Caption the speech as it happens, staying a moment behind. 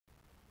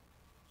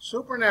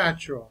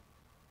Supernatural.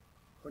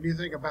 What do you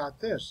think about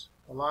this?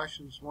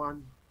 Colossians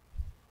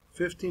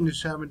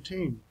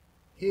 1:15-17.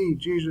 He,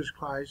 Jesus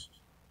Christ,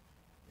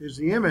 is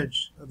the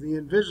image of the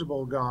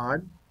invisible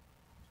God,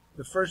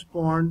 the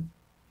firstborn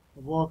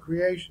of all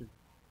creation.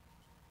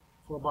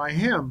 For by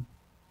him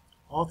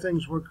all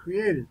things were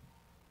created.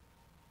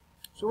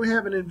 So we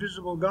have an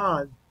invisible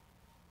God,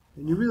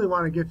 and you really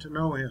want to get to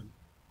know him.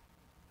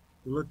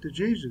 You look to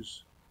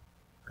Jesus,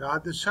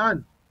 God the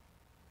Son,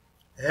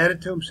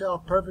 added to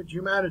himself perfect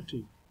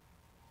humanity.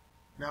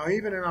 Now,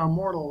 even in our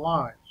mortal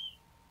lives,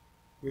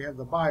 we have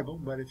the Bible,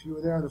 but if you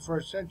were there in the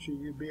first century,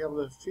 you'd be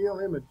able to feel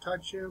him and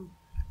touch him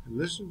and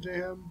listen to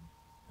him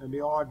and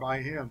be awed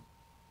by him.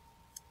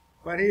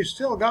 But he's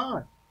still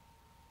God.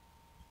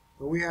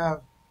 But we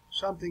have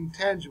something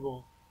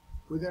tangible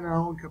within our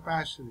own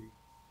capacity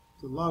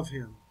to love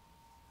him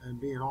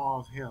and be in awe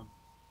of him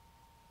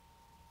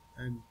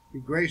and be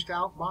graced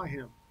out by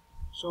him.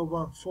 So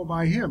for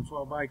by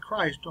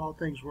Christ, all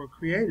things were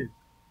created,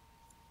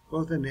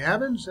 both in the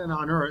heavens and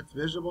on earth,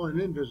 visible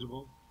and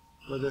invisible,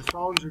 whether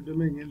thrones or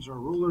dominions or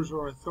rulers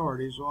or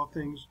authorities, all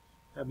things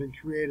have been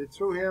created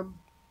through him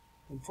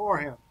and for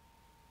him.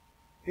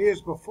 He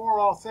is before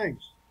all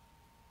things.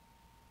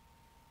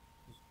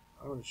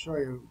 I'm going to show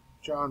you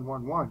John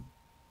 1:1.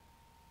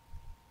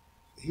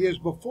 He is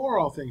before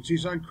all things.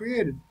 He's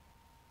uncreated.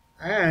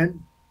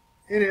 And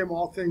in him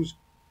all things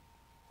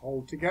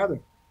hold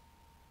together.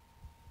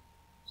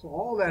 So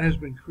all that has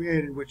been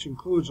created, which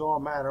includes all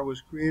matter,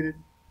 was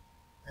created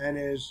and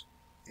is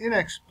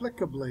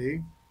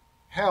inexplicably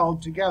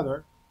held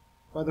together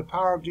by the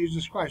power of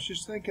Jesus Christ.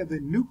 Just think of the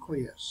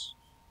nucleus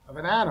of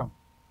an atom.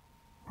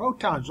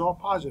 Protons, all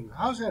positive.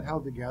 How's that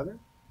held together?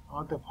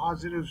 Aren't the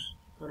positives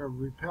going to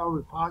repel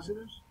the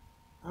positives?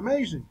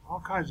 Amazing. All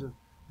kinds of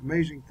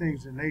amazing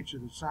things in nature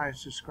that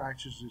science just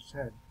scratches its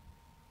head.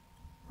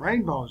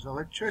 Rainbows,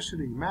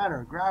 electricity,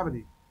 matter,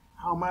 gravity,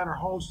 how matter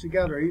holds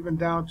together, even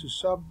down to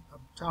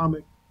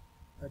subatomic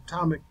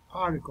atomic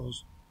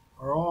particles,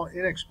 are all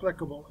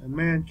inexplicable, and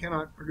man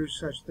cannot produce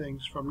such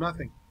things from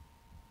nothing.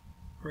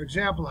 For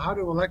example, how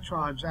do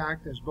electrons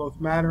act as both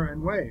matter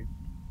and wave?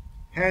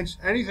 Hence,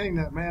 anything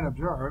that man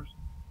observes,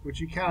 which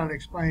he cannot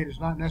explain, is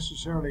not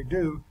necessarily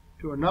due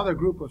to another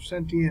group of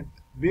sentient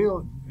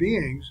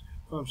beings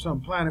from some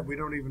planet we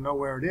don't even know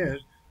where it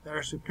is, that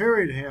are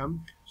superior to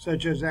him,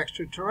 such as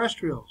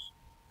extraterrestrials.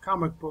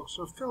 Comic books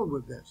are filled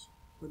with this,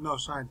 with no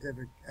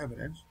scientific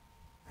evidence.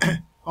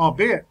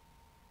 Albeit,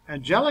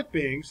 angelic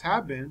beings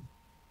have been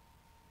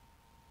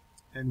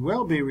and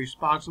will be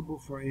responsible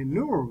for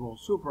innumerable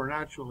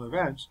supernatural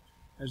events,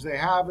 as they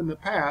have in the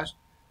past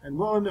and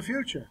will in the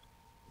future.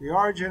 The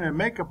origin and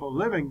makeup of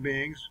living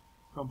beings,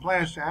 from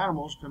plants to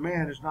animals to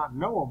man, is not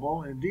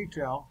knowable in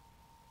detail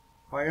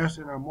by us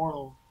in our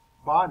mortal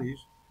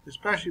bodies,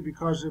 especially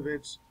because of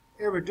its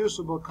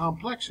irreducible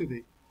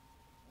complexity.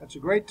 That's a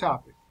great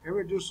topic,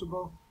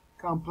 irreducible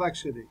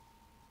complexity.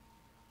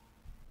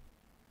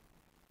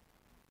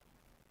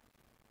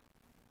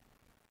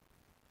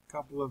 A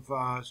couple of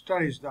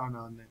studies done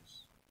on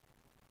this.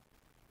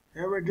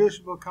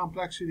 Irreducible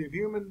complexity of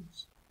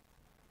humans,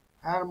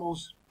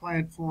 animals,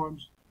 plant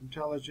forms,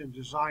 intelligent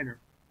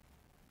designer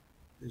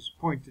is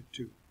pointed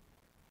to.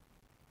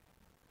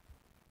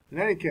 In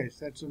any case,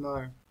 that's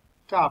another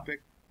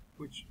topic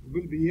which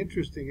will be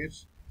interesting.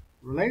 It's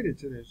related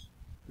to this.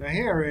 Now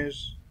here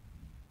is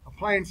a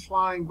plane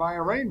flying by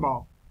a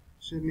rainbow,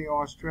 Sydney,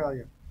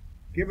 Australia.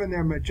 Given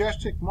their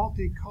majestic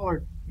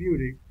multicolored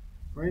beauty,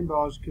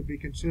 rainbows could be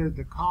considered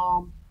the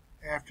calm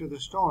after the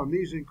storm.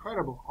 These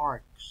incredible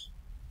arcs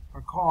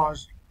are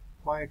caused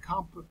by a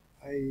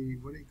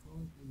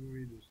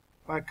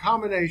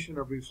combination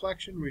of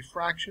reflection,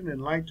 refraction,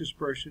 and light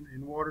dispersion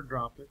in water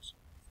droplets,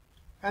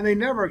 and they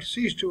never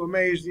cease to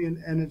amaze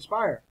and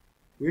inspire.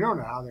 We don't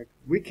know how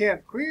we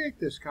can't create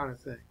this kind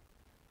of thing.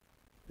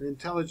 An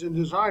intelligent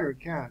designer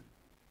can.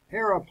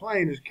 Here a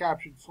plane is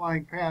captured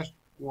flying past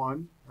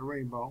a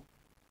rainbow,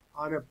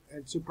 on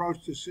its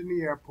approach to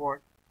Sydney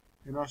Airport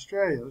in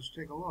Australia. Let's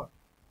take a look.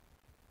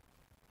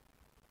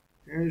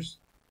 There's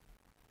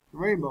the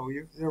rainbow.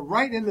 They're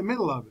right in the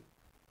middle of it.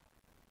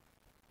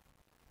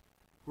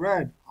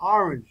 Red,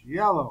 orange,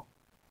 yellow,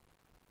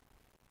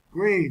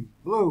 green,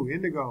 blue,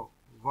 indigo,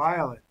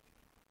 violet.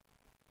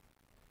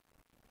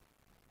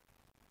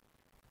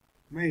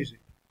 Amazing.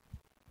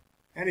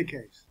 Any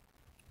case,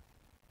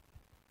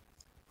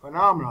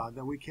 phenomena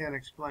that we can't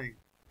explain.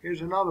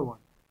 Here's another one.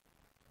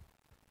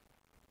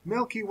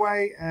 Milky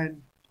Way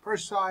and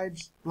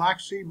Perseids, Black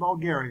Sea,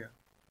 Bulgaria.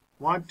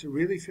 Want to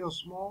really feel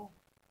small?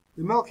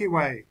 The Milky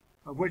Way,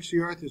 of which the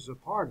Earth is a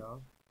part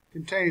of,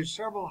 contains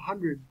several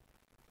hundred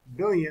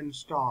billion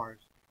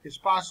stars. It's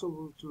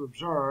possible to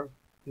observe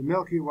the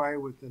Milky Way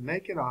with the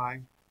naked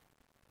eye,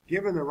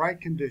 given the right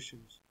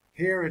conditions.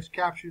 Here it's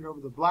captured over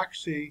the Black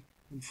Sea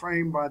and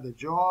framed by the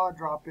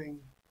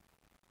jaw-dropping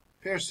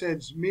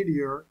Perseids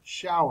meteor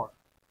shower.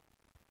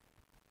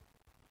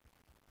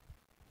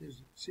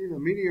 See the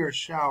meteor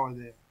shower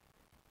there.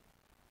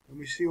 And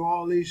we see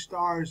all these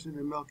stars in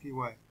the Milky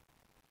Way.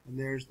 And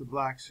there's the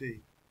Black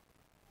Sea.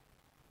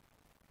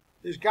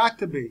 There's got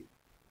to be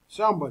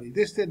somebody.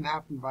 This didn't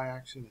happen by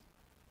accident.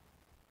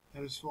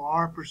 And it's from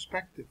our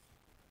perspective.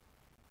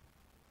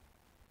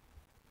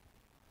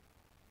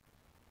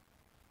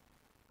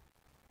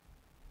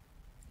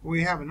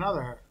 We have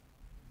another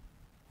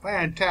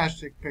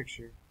fantastic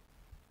picture.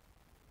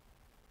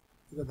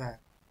 Look at that.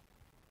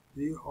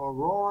 The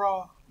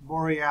aurora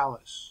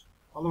borealis,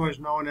 otherwise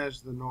known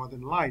as the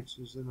northern lights,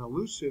 is an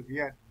elusive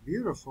yet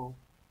beautiful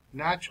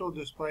natural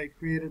display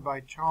created by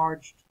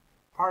charged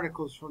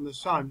particles from the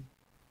sun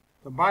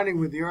combining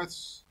with the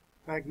Earth's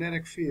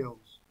magnetic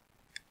fields.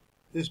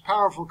 This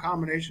powerful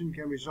combination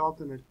can result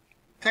in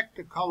a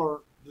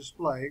technicolor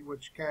display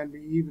which can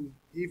be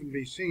even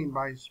be seen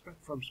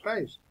from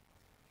space.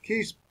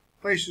 Key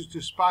places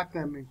to spot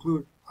them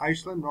include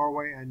Iceland,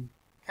 Norway, and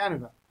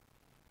Canada.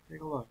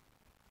 Take a look.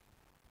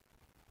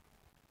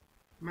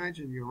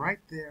 Imagine you're right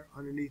there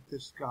underneath the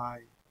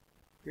sky.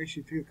 Makes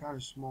you feel kind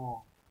of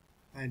small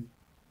and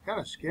kind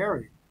of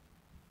scary.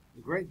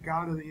 The great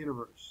God of the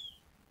universe.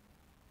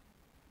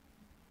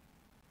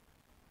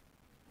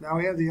 Now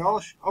we have the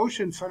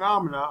ocean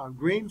phenomena of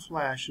green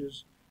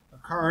flashes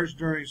occurs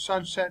during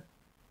sunset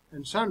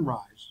and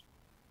sunrise.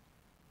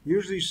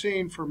 Usually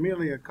seen for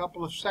merely a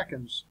couple of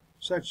seconds,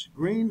 such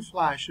green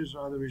flashes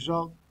are the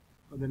result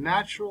of the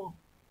natural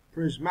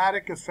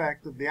prismatic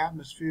effect of the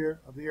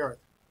atmosphere of the Earth.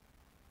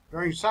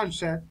 During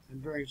sunset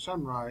and during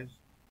sunrise,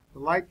 the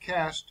light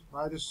cast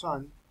by the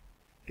sun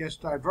gets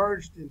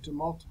diverged into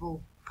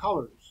multiple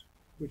colors,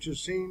 which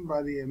is seen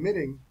by the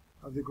emitting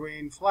of the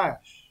green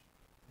flash.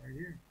 Right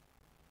here.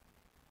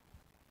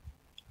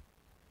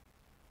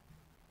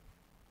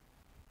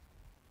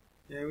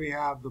 There we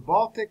have the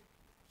Baltic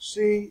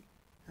Sea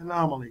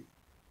anomaly.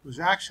 It was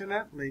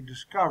accidentally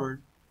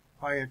discovered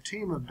by a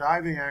team of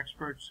diving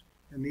experts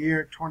in the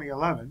year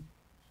 2011.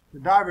 The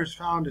divers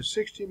found a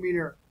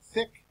 60-meter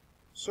thick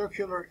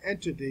circular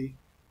entity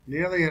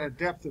nearly at a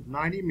depth of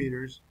 90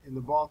 meters in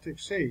the Baltic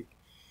Sea.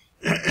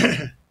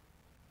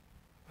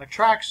 A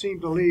track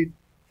seemed to lead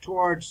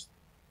towards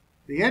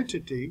the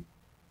entity,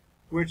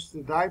 which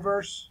the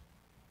divers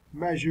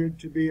measured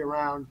to be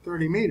around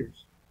 30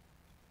 meters.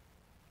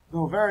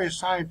 Though various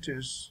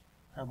scientists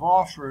have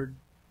offered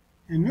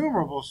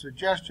innumerable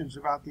suggestions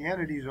about the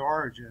entity's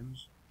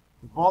origins,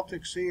 the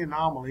Baltic Sea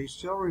anomaly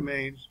still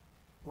remains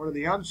one of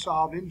the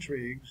unsolved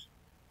intrigues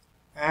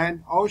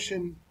and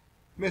ocean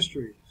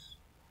mysteries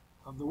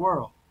of the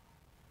world.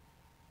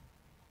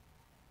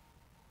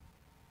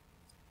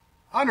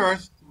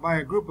 Unearthed by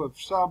a group of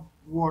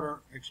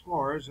subwater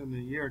explorers in the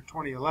year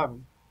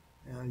 2011,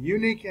 a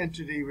unique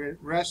entity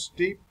rests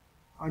deep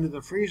under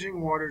the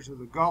freezing waters of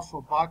the Gulf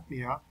of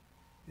Bothnia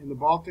in the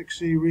Baltic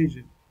Sea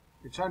region.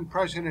 Its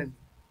unprecedented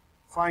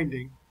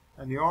finding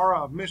and the aura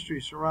of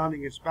mystery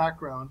surrounding its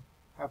background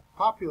have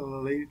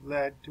popularly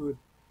led to it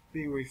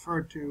being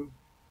referred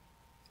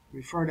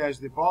as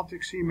the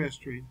Baltic Sea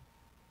Mystery,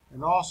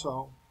 and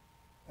also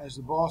as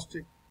the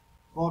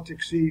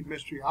Baltic Sea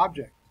Mystery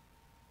Object.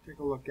 Take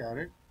a look at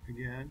it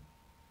again.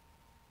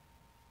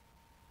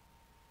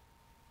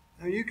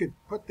 Now you could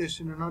put this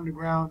in an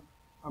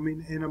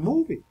in a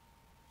movie,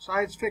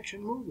 science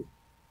fiction movie.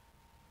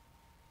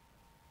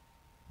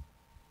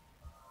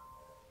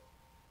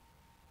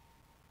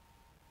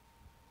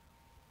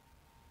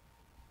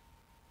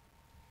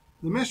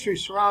 The mystery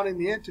surrounding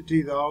the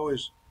entity, though,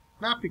 is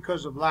not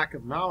because of lack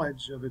of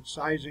knowledge of its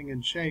sizing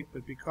and shape,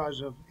 but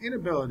because of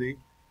inability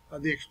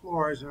of the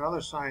explorers and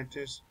other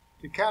scientists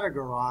to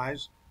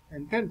categorize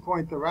and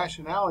pinpoint the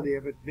rationality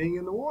of it being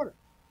in the water.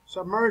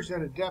 Submerged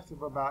at a depth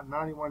of about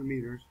 91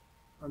 meters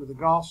under the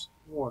Gulf's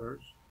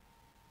waters,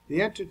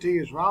 the entity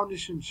is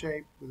roundish in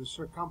shape with a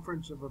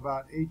circumference of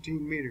about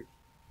 18 meters.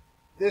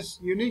 This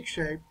unique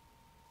shape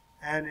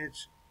and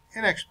its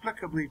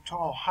inexplicably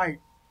tall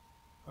height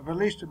of at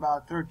least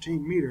about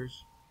 13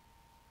 meters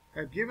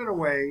have given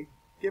way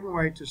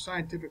to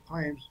scientific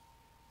claims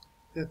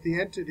that the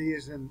entity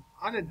is an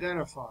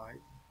unidentified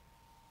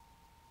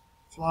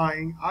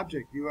flying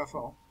object,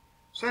 UFO.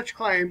 Such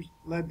claims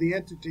led the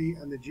entity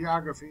and the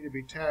geography to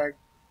be tagged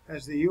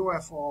as the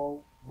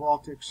UFO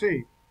Baltic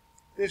Sea.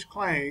 These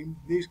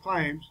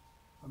claims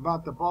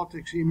about the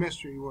Baltic Sea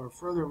mystery were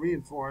further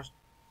reinforced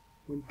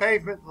when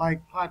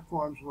pavement-like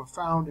platforms were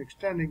found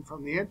extending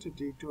from the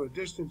entity to a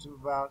distance of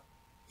about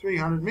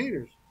 300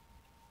 meters.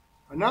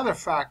 Another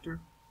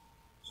factor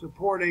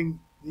supporting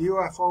the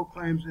UFO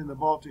claims in the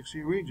Baltic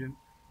Sea region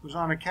was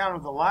on account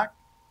of the lack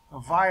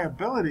of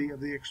viability of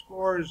the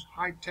explorers'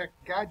 high-tech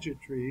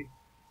gadgetry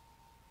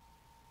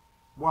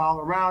while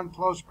around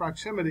close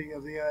proximity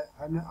of the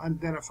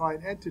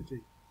unidentified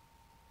entity.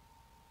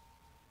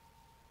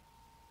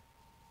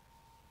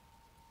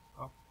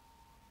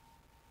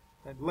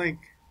 That link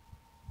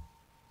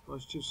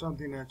was to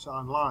something that's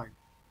online.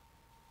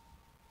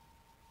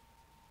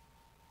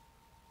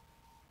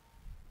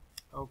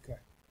 Okay,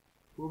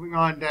 moving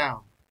on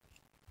down.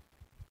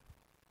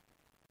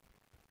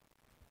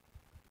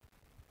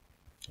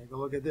 Take a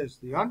look at this.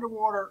 The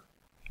underwater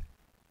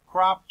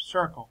crop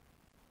circle.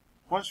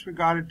 Once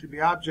regarded to be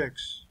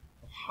objects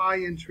of high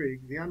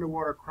intrigue, the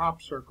underwater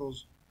crop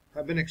circles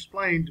have been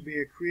explained to be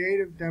a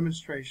creative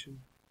demonstration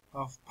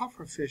of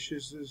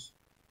pufferfishes'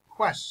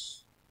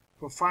 quests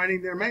for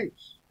finding their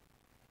mates.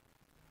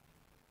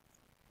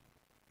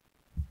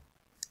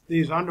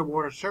 These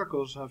underwater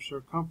circles have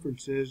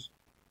circumferences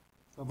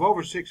of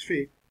over 6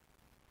 feet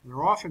and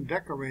are often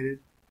decorated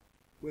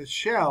with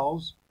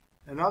shells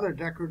and other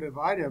decorative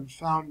items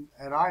found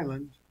at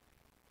island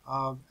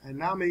of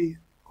Anami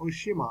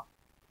Oshima.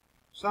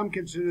 Some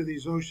consider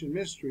these ocean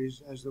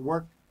mysteries as the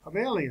work of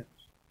aliens.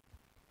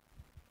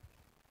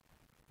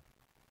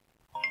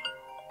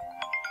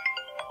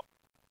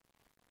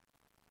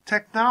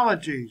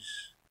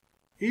 Technologies,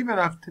 even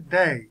of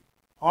today,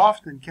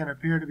 often can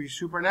appear to be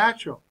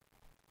supernatural,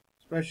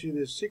 especially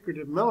the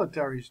secretive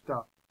military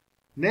stuff.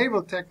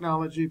 Naval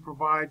technology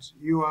provides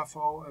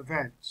UFO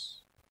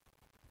events.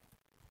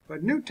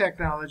 But new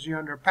technology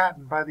under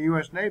patent by the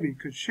U.S. Navy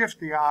could shift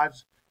the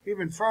odds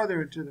even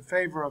further into the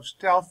favor of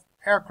stealth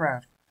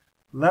aircraft,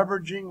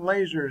 leveraging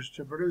lasers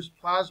to produce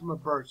plasma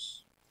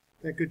bursts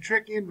that could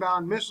trick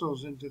inbound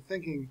missiles into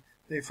thinking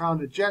they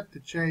found a jet to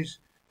chase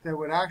that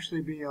would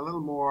actually be a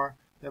little more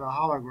than a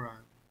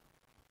hologram.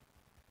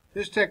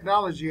 This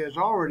technology has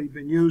already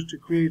been used to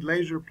create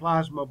laser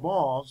plasma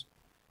balls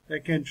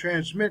that can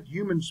transmit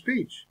human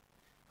speech.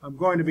 I'm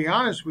going to be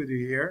honest with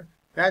you here.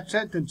 That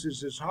sentence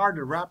is as hard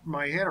to wrap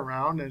my head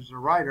around as a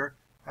writer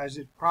as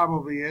it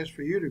probably is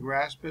for you to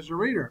grasp as a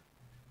reader.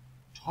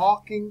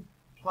 Talking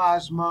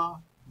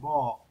plasma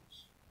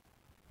balls.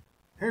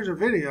 Here's a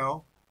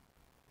video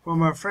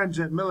from our friends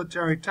at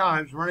Military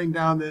Times running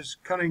down this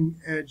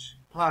cutting-edge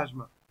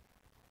plasma.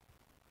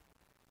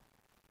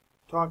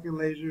 Talking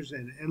lasers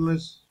and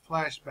endless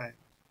flashbangs.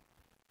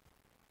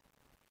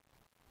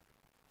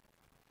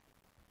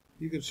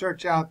 You can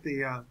search out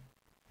the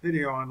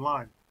video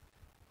online.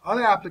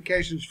 Other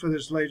applications for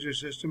this laser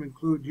system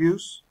include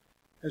use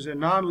as a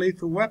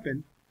non-lethal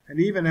weapon and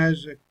even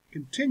as a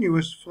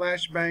continuous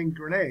flashbang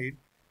grenade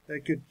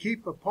that could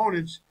keep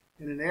opponents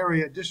in an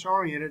area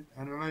disoriented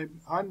and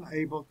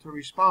unable to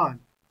respond.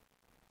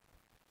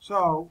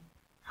 So,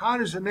 how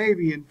does the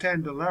Navy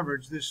intend to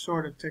leverage this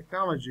sort of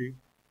technology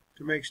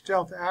to make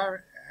stealth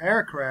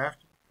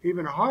aircraft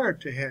even harder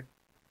to hit?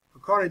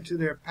 According to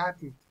their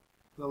patent,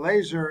 the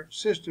laser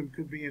system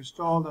could be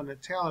installed on the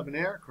tail of an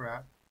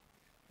aircraft,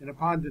 and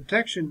upon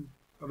detection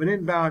of an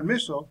inbound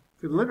missile,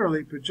 could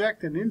literally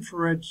project an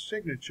infrared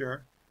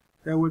signature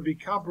that would be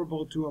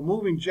comparable to a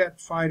moving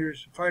fighter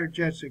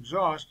jet's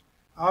exhaust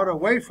out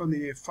away from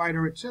the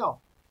fighter itself.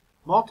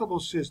 Multiple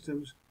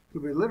systems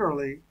could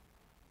literally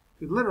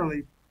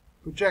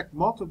project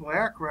multiple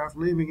aircraft,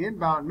 leaving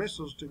inbound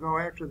missiles to go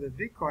after the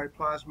decoy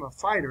plasma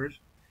fighters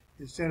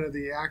instead of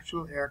the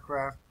actual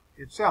aircraft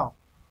itself.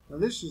 Now,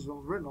 this is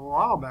written a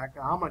while back.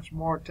 How much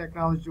more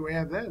technology do we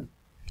have then?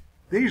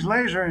 These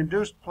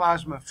laser-induced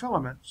plasma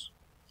filaments,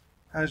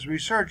 as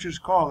researchers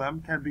call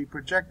them, can be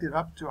projected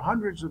up to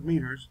hundreds of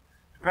meters,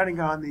 depending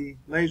on the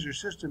laser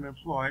system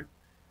employed.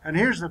 And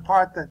here's the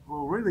part that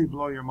will really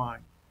blow your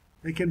mind.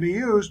 They can be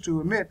used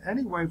to emit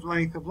any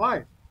wavelength of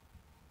light.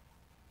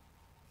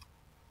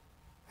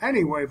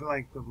 Any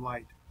wavelength of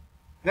light.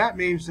 That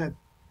means that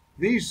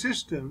these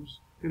systems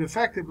could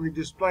effectively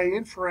display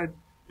infrared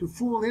to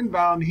fool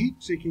inbound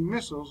heat-seeking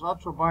missiles,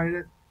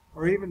 ultraviolet,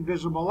 or even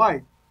visible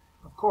light.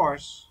 Of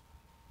course,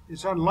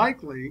 it's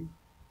unlikely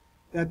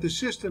that the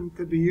system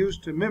could be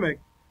used to mimic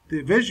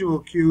the visual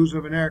cues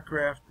of an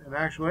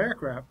actual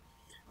aircraft,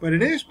 but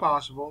it is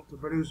possible to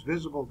produce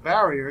visible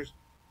barriers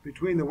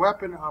between the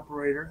weapon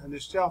operator and the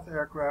stealth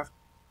aircraft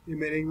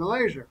emitting the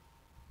laser.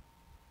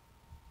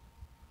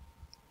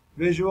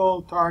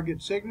 Visual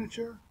target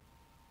signature.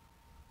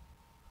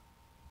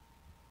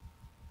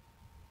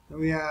 Then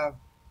we have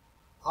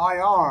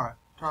IR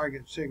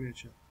target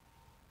signature.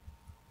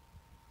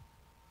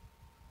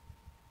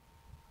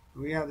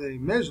 We have the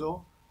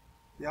missile,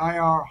 the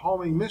IR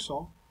homing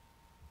missile.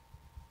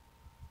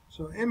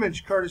 So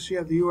image courtesy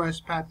of the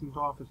U.S. Patent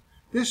Office.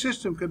 This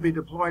system could be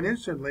deployed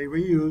instantly,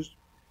 reused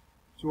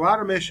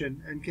throughout a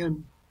mission, and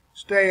can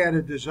stay at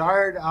a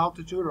desired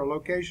altitude or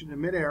location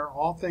in midair,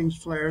 all things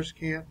flares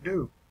can't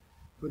do.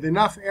 With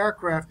enough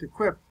aircraft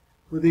equipped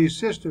with these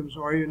systems,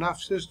 or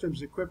enough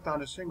systems equipped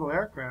on a single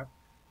aircraft,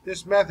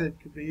 this method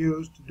could be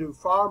used to do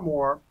far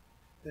more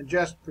than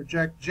just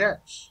project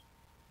jets.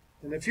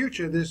 In the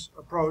future, this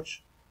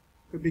approach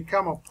could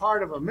become a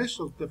part of a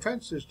missile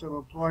defense system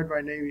employed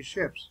by Navy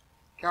ships,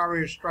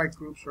 carrier strike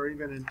groups, or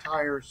even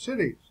entire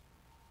cities.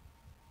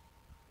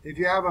 If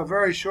you have a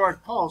very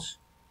short pulse,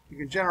 you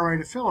can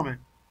generate a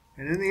filament,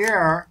 and in the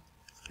air,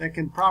 that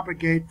can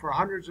propagate for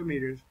hundreds of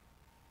meters.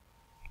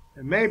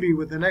 And maybe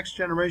with the next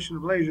generation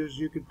of lasers,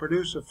 you could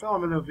produce a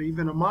filament of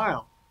even a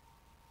mile.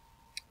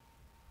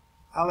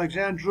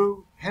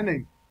 Alexandru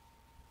Henning,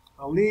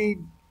 a lead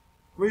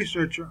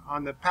researcher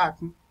on the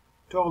patent,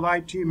 told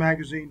IT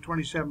Magazine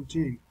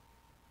 2017,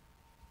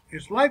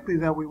 "It's likely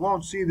that we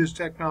won't see this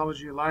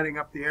technology lighting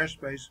up the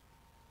airspace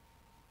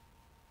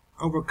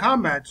over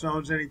combat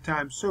zones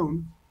anytime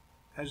soon,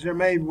 as there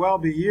may well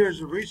be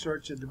years of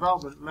research and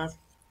development left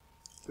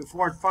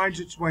before it finds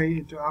its way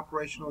into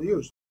operational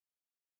use."